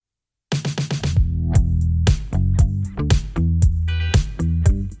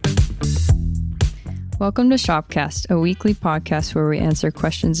Welcome to Shopcast, a weekly podcast where we answer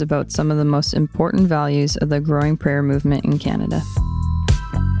questions about some of the most important values of the growing prayer movement in Canada.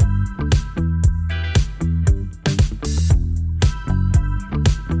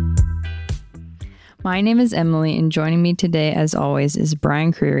 My name is Emily, and joining me today, as always, is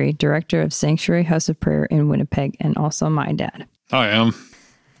Brian Creary, Director of Sanctuary House of Prayer in Winnipeg, and also my dad. Hi, Em.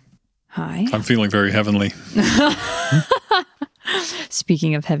 Hi. I'm feeling very heavenly.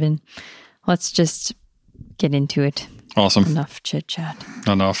 Speaking of heaven, let's just get into it. Awesome. Enough chit-chat.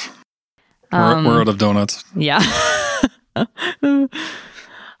 Enough. We're out of donuts. Yeah. I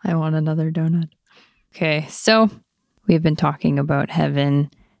want another donut. Okay, so we've been talking about heaven,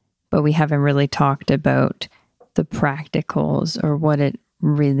 but we haven't really talked about the practicals or what it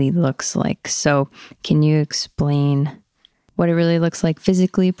really looks like. So can you explain what it really looks like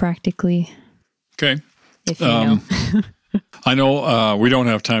physically, practically? Okay. If you know. I know we don't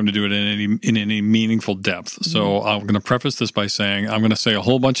have time to do it in any meaningful depth. So I'm going to preface this by saying I'm going to say a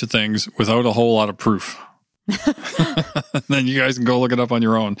whole bunch of things without a whole lot of proof. Then you guys can go look it up on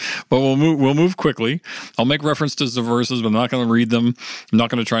your own. But we'll move quickly. I'll make reference to the verses, but I'm not going to read them. I'm not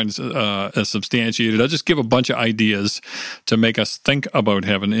going to try and substantiate it. I'll just give a bunch of ideas to make us think about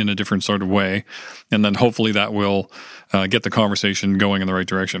heaven in a different sort of way. And then hopefully that will get the conversation going in the right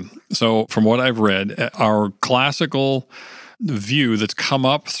direction. So from what I've read, our classical view that's come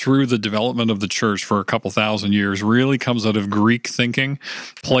up through the development of the church for a couple thousand years really comes out of Greek thinking,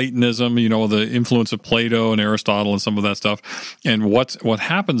 Platonism, the influence of Plato and Aristotle and some of that stuff. And what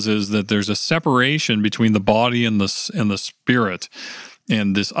happens is that there's a separation between the body and the spirit.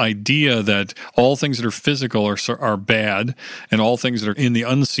 And this idea that all things that are physical are bad, and all things that are in the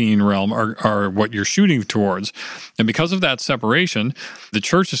unseen realm are what you're shooting towards. And because of that separation, the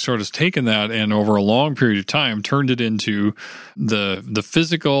church has sort of taken that and over a long period of time turned it into the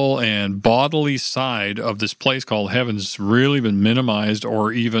physical and bodily side of this place called heaven's really been minimized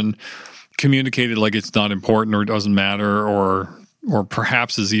or even communicated like it's not important or it doesn't matter or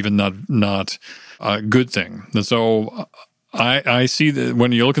perhaps is even not a good thing. And so I see that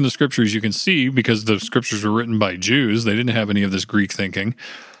when you look in the scriptures, you can see, because the scriptures were written by Jews, they didn't have any of this Greek thinking.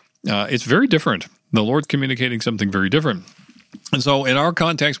 It's very different. The Lord's communicating something very different. And so in our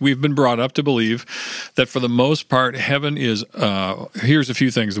context, we've been brought up to believe that for the most part, heaven is, here's a few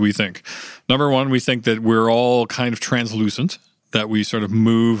things that we think. Number one, we think that we're all kind of translucent, that we sort of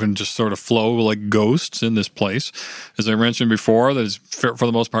move and just sort of flow like ghosts in this place. As I mentioned before, that is, for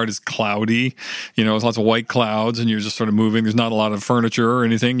the most part, is cloudy. There's lots of white clouds and you're just sort of moving. There's not a lot of furniture or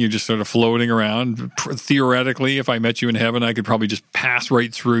anything. You're just sort of floating around. Theoretically, if I met you in heaven, I could probably just pass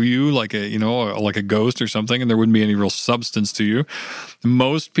right through you like a ghost or something, and there wouldn't be any real substance to you.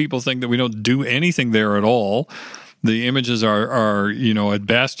 Most people think that we don't do anything there at all. The images are at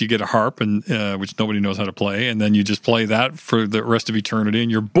best you get a harp, and which nobody knows how to play, and then you just play that for the rest of eternity, and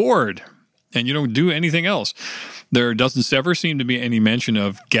you're bored, and you don't do anything else. There doesn't ever seem to be any mention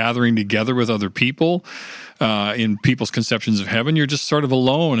of gathering together with other people in people's conceptions of heaven. You're just sort of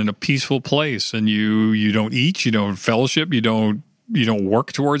alone in a peaceful place, and you don't eat, you don't fellowship, you don't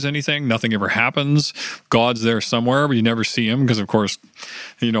work towards anything. Nothing ever happens. God's there somewhere, but you never see him because, of course,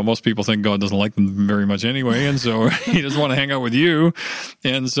 most people think God doesn't like them very much anyway, and so he doesn't want to hang out with you.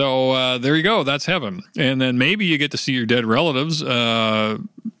 And so there you go. That's heaven. And then maybe you get to see your dead relatives,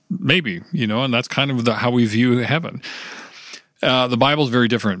 maybe, and that's kind of how we view heaven. The Bible is very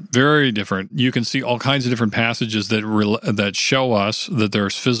different, very different. You can see all kinds of different passages that show us that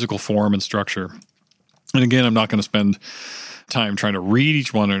there's physical form and structure. And again, I'm not going to spend time trying to read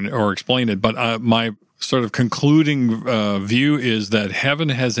each one or explain it, but my sort of concluding view is that heaven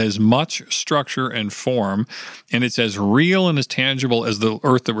has as much structure and form, and it's as real and as tangible as the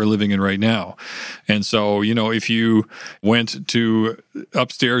earth that we're living in right now. And so, if you went to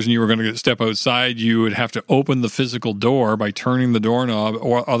upstairs and you were going to step outside, you would have to open the physical door by turning the doorknob,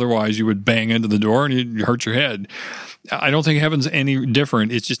 or otherwise you would bang into the door and you'd hurt your head. I don't think heaven's any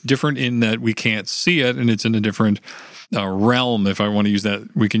different. It's just different in that we can't see it, and it's in a different realm, if I want to use that,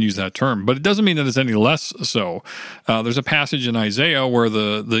 we can use that term. But it doesn't mean that it's any less so. There's a passage in Isaiah where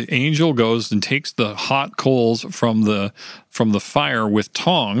the angel goes and takes the hot coals from the fire with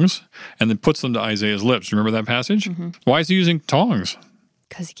tongs and then puts them to Isaiah's lips. Remember that passage? Mm-hmm. Why is he using tongs?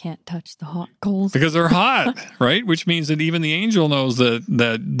 Because he can't touch the hot coals. Because they're hot, right? Which means that even the angel knows that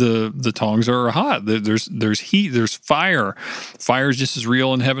the tongs are hot. There's heat, there's fire. Fire is just as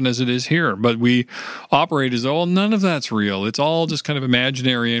real in heaven as it is here. But we operate as though none of that's real. It's all just kind of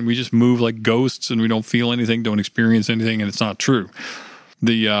imaginary, and we just move like ghosts, and we don't feel anything, don't experience anything, and it's not true.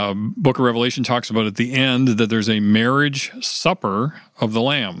 The book of Revelation talks about at the end that there's a marriage supper of the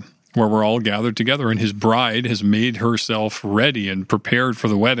Lamb. where we're all gathered together, and his bride has made herself ready and prepared for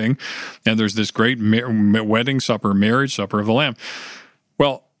the wedding. And there's this great wedding supper, marriage supper of the Lamb.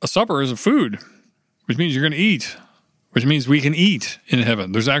 Well, a supper is a food, which means you're going to eat, which means we can eat in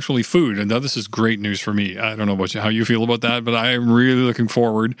heaven. There's actually food. And now this is great news for me. I don't know about you, how you feel about that, but I am really looking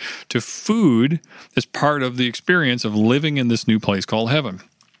forward to food as part of the experience of living in this new place called heaven.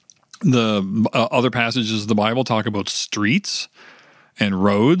 The other passages of the Bible talk about streets and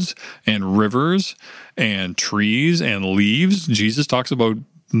roads and rivers and trees and leaves. Jesus talks about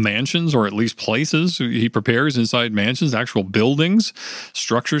mansions, or at least places he prepares inside mansions, actual buildings,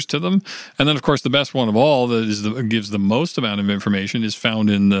 structures to them. And then, of course, the best one of all that gives the most amount of information is found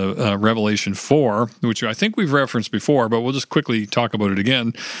in the Revelation 4, which I think we've referenced before, but we'll just quickly talk about it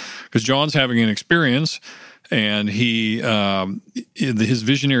again, because John's having an experience, and his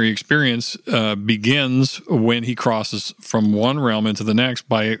visionary experience begins when he crosses from one realm into the next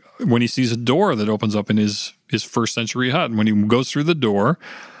when he sees a door that opens up in his first century hut. And when he goes through the door,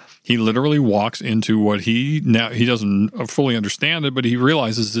 he literally walks into what he doesn't fully understand it, but he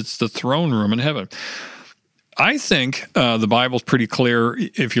realizes it's the throne room in heaven. I think the Bible's pretty clear.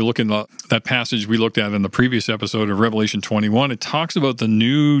 If you look in that passage we looked at in the previous episode of Revelation 21, it talks about the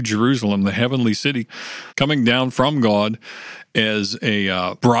new Jerusalem, the heavenly city, coming down from God as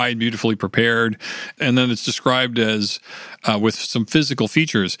a bride beautifully prepared. And then it's described as with some physical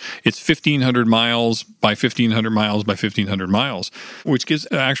features. It's 1,500 miles by 1,500 miles by 1,500 miles, which gives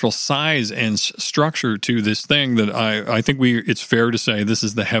an actual size and structure to this thing that I think it's fair to say this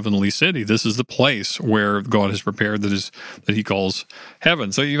is the heavenly city. This is the place where God has prepared that he calls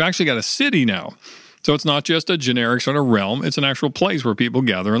heaven. So you've actually got a city now. So it's not just a generic sort of realm. It's an actual place where people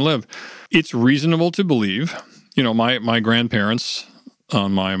gather and live. It's reasonable to believe, my grandparents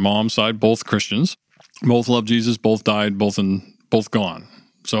on my mom's side, both Christians, both loved Jesus, both died, both gone.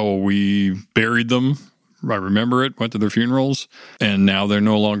 So we buried them. I remember it, went to their funerals, and now they're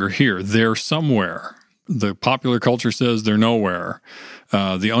no longer here. They're somewhere. The popular culture says they're nowhere.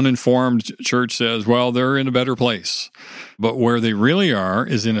 The uninformed church says, well, they're in a better place. But where they really are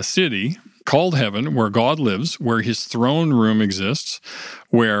is in a city called heaven, where God lives, where his throne room exists,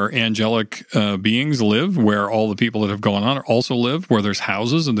 where angelic beings live, where all the people that have gone on also live, where there's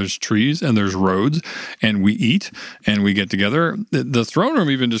houses and there's trees and there's roads, and we eat and we get together. The throne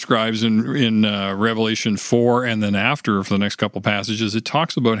room even describes in Revelation 4 and then after, for the next couple passages, it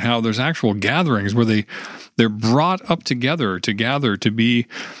talks about how there's actual gatherings where they're brought up together to gather, to be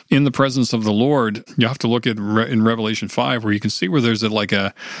in the presence of the Lord. You have to look at in Revelation 5 where you can see where there's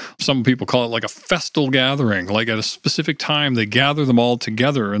some people call it like a festal gathering, like at a specific time they gather them all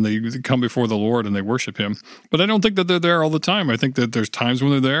together and they come before the Lord and they worship him. But I don't think that they're there all the time. I think that there's times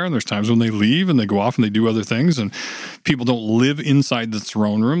when they're there and there's times when they leave and they go off and they do other things, and people don't live inside the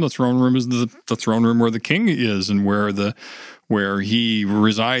throne room. The throne room is the throne room where the king is and where he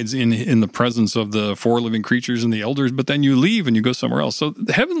resides in the presence of the four living creatures and the elders, but then you leave and you go somewhere else. So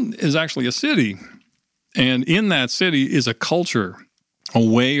heaven is actually a city, and in that city is a culture, a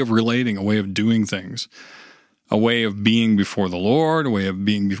way of relating, a way of doing things, a way of being before the Lord, a way of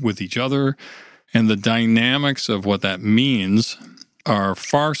being with each other, and the dynamics of what that means are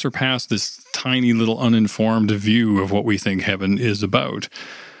far surpassed this tiny little uninformed view of what we think heaven is about.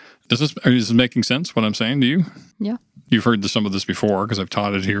 Is this making sense, what I'm saying to you? Yeah. You've heard some of this before because I've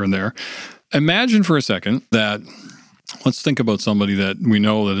taught it here and there. Imagine for a second that, let's think about somebody that we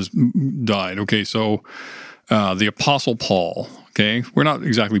know that has died. Okay, so the Apostle Paul, okay? We're not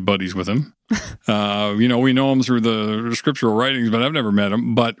exactly buddies with him. We know him through the scriptural writings, but I've never met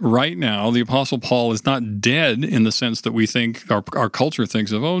him. But right now, the Apostle Paul is not dead in the sense that we think, our culture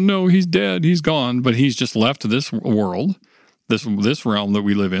thinks of, oh no, he's dead, he's gone, but he's just left this world. This realm that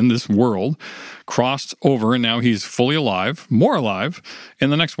we live in, this world, crossed over, and now he's fully alive, more alive in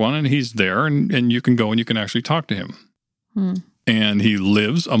the next one, and he's there, and you can go and you can actually talk to him. And he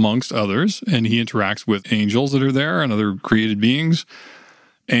lives amongst others, and he interacts with angels that are there and other created beings,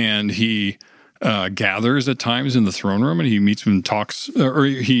 and he gathers at times in the throne room, and he meets and talks, or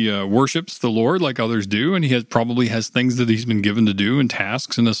he worships the Lord like others do, and he probably has things that he's been given to do and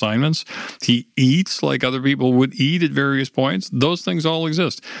tasks and assignments. He eats like other people would eat at various points. Those things all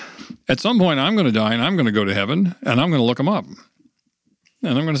exist. At some point, I'm going to die, and I'm going to go to heaven, and I'm going to look him up.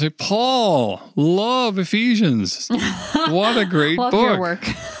 And I'm going to say, Paul, love Ephesians. What a great Love book. Your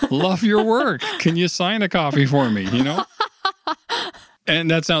work. Love your work. Can you sign a copy for me,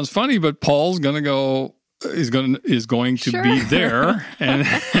 And that sounds funny, but Paul's going to go, is going to be there, and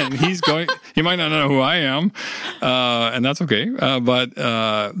he's going, he might not know who I am, and that's okay.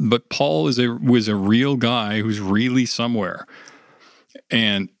 But Paul was a real guy who's really somewhere.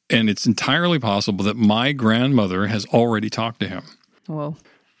 And And it's entirely possible that my grandmother has already talked to him. Whoa.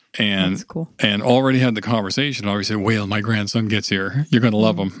 And, that's cool. And already had the conversation. Already said, wait till my grandson gets here. You're going to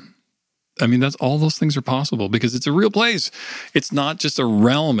love him. I mean, that's all those things are possible because it's a real place. It's not just a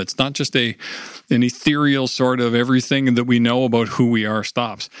realm. It's not just an ethereal sort of everything that we know about who we are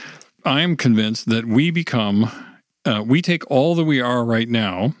stops. I am convinced that we take all that we are right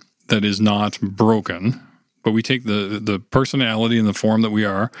now that is not broken, but we take the personality and the form that we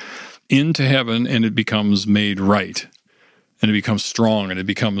are into heaven, and it becomes made right. And it becomes strong, and it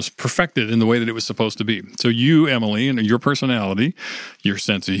becomes perfected in the way that it was supposed to be. So you, Emily, and your personality, your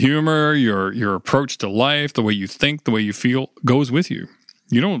sense of humor, your approach to life, the way you think, the way you feel, goes with you.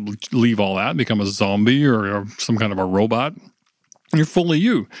 You don't leave all that and become a zombie or some kind of a robot. You're fully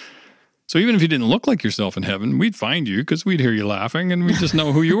you. So even if you didn't look like yourself in heaven, we'd find you because we'd hear you laughing, and we'd just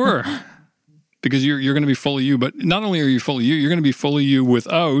know who you were. Because you're going to be fully you. But not only are you fully you, you're going to be fully you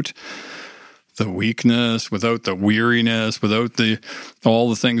without the weakness, without the weariness, without all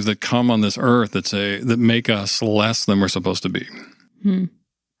the things that come on this earth that make us less than we're supposed to be.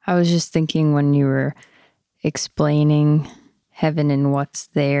 I was just thinking when you were explaining heaven and what's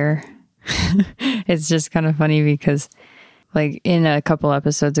there, it's just kind of funny because like in a couple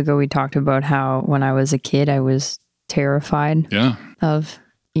episodes ago, we talked about how when I was a kid, I was terrified of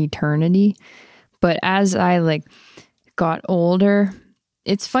eternity. But as I got older,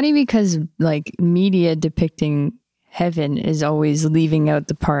 it's funny because media depicting heaven is always leaving out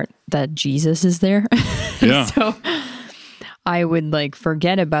the part that Jesus is there. Yeah. So I would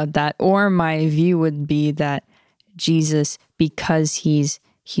forget about that, or my view would be that Jesus, because he's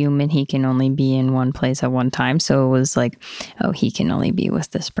human, he can only be in one place at one time. So it was he can only be with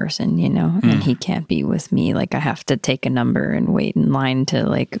this person, and he can't be with me. I have to take a number and wait in line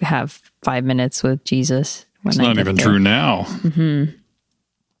to have 5 minutes with Jesus. It's not even true now. Mm-hmm.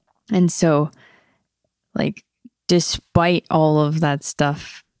 And so, despite all of that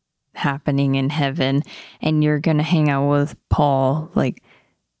stuff happening in heaven, and you're going to hang out with Paul,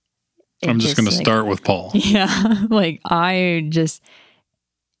 I'm just going to start with Paul. Yeah.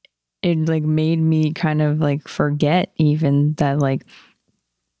 It made me kind of forget even that,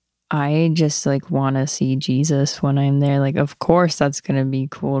 I just want to see Jesus when I'm there. Of course, that's going to be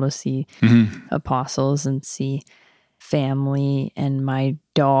cool to see apostles and see family and my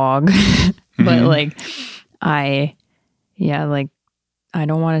dog. But I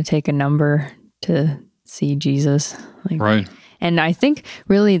don't want to take a number to see Jesus. Right. And I think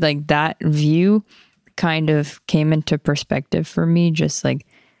really that view kind of came into perspective for me. Just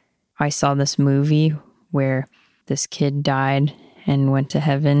I saw this movie where this kid died and went to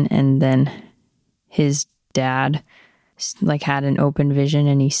heaven, and then his dad had an open vision,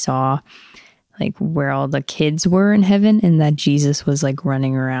 and he saw where all the kids were in heaven, and that Jesus was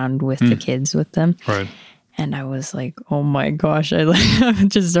running around with the kids with them. Right. And I was oh my gosh, I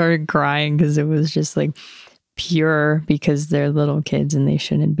just started crying because it was just pure, because they're little kids and they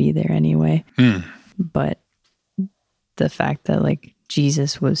shouldn't be there anyway. But the fact that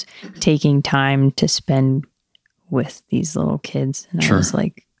Jesus was taking time to spend with these little kids, and I was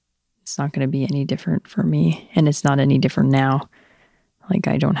it's not going to be any different for me, and it's not any different now.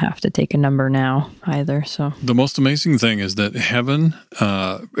 I don't have to take a number now either. So the most amazing thing is that heaven,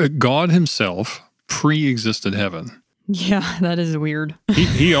 God himself pre-existed heaven. Yeah, that is weird.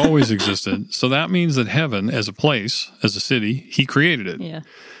 He always existed. So that means that heaven as a place, as a city, he created it. Yeah.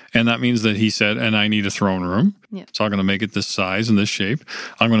 And that means that he said, and I need a throne room. Yeah. So I'm going to make it this size and this shape.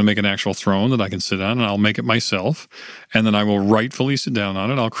 I'm going to make an actual throne that I can sit on, and I'll make it myself. And then I will rightfully sit down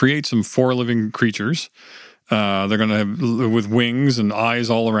on it. I'll create some 4 living creatures. They're going to have with wings and eyes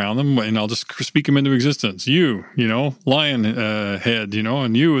all around them, and I'll just speak them into existence. You lion head,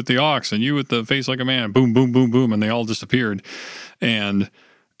 and you with the ox, and you with the face like a man. Boom, boom, boom, boom, and they all disappeared. And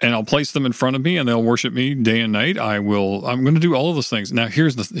I'll place them in front of me, and they'll worship me day and night. I'm going to do all of those things. Now,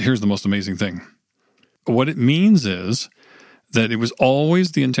 here's the most amazing thing. What it means is that it was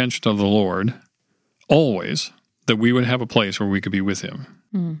always the intention of the Lord, always, that we would have a place where we could be with him.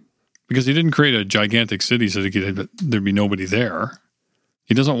 Mm. Because he didn't create a gigantic city so that there'd be nobody there.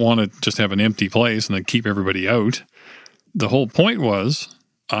 He doesn't want to just have an empty place and then keep everybody out. The whole point was,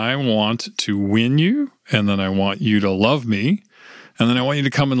 I want to win you, and then I want you to love me, and then I want you to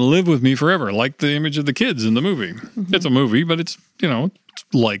come and live with me forever, like the image of the kids in the movie. Mm-hmm. It's a movie, but it's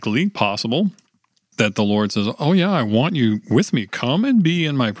likely possible that the Lord says, oh yeah, I want you with me. Come and be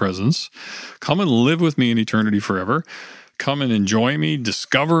in my presence. Come and live with me in eternity forever. Come and enjoy me,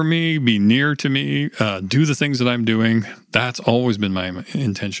 discover me, be near to me, do the things that I'm doing. That's always been my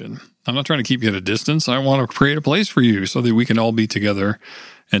intention. I'm not trying to keep you at a distance. I want to create a place for you so that we can all be together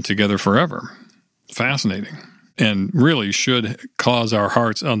and together forever. Fascinating. And really should cause our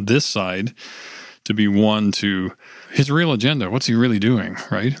hearts on this side to be one to his real agenda. What's he really doing,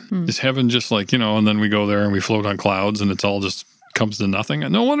 right? Is heaven just like, and then we go there and we float on clouds and it's all just comes to nothing?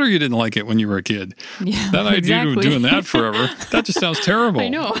 No wonder you didn't like it when you were a kid. Yeah, that idea of doing that forever, that just sounds terrible. I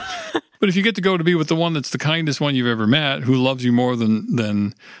know. But if you get to go to be with the one that's the kindest one you've ever met, who loves you more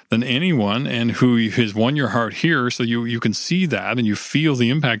than anyone, and who has won your heart here, so you can see that and you feel the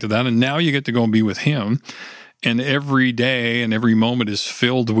impact of that, and now you get to go and be with him. And every day and every moment is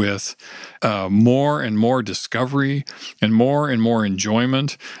filled with more and more discovery and more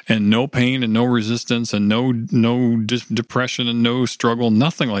enjoyment, and no pain and no resistance and no depression and no struggle,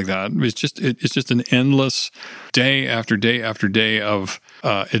 nothing like that. It's just an endless day after day after day of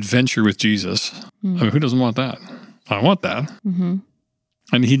adventure with Jesus. I mean, who doesn't want that? I want that. Mm-hmm.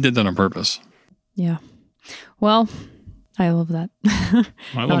 And he did that on purpose. Yeah. Well, I love that.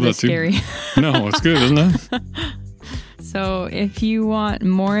 I love that too. Scary. No, it's good, isn't it? So if you want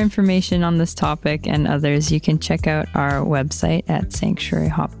more information on this topic and others, you can check out our website at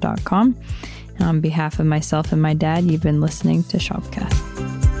sanctuaryhop.com. On behalf of myself and my dad, you've been listening to Shopcast.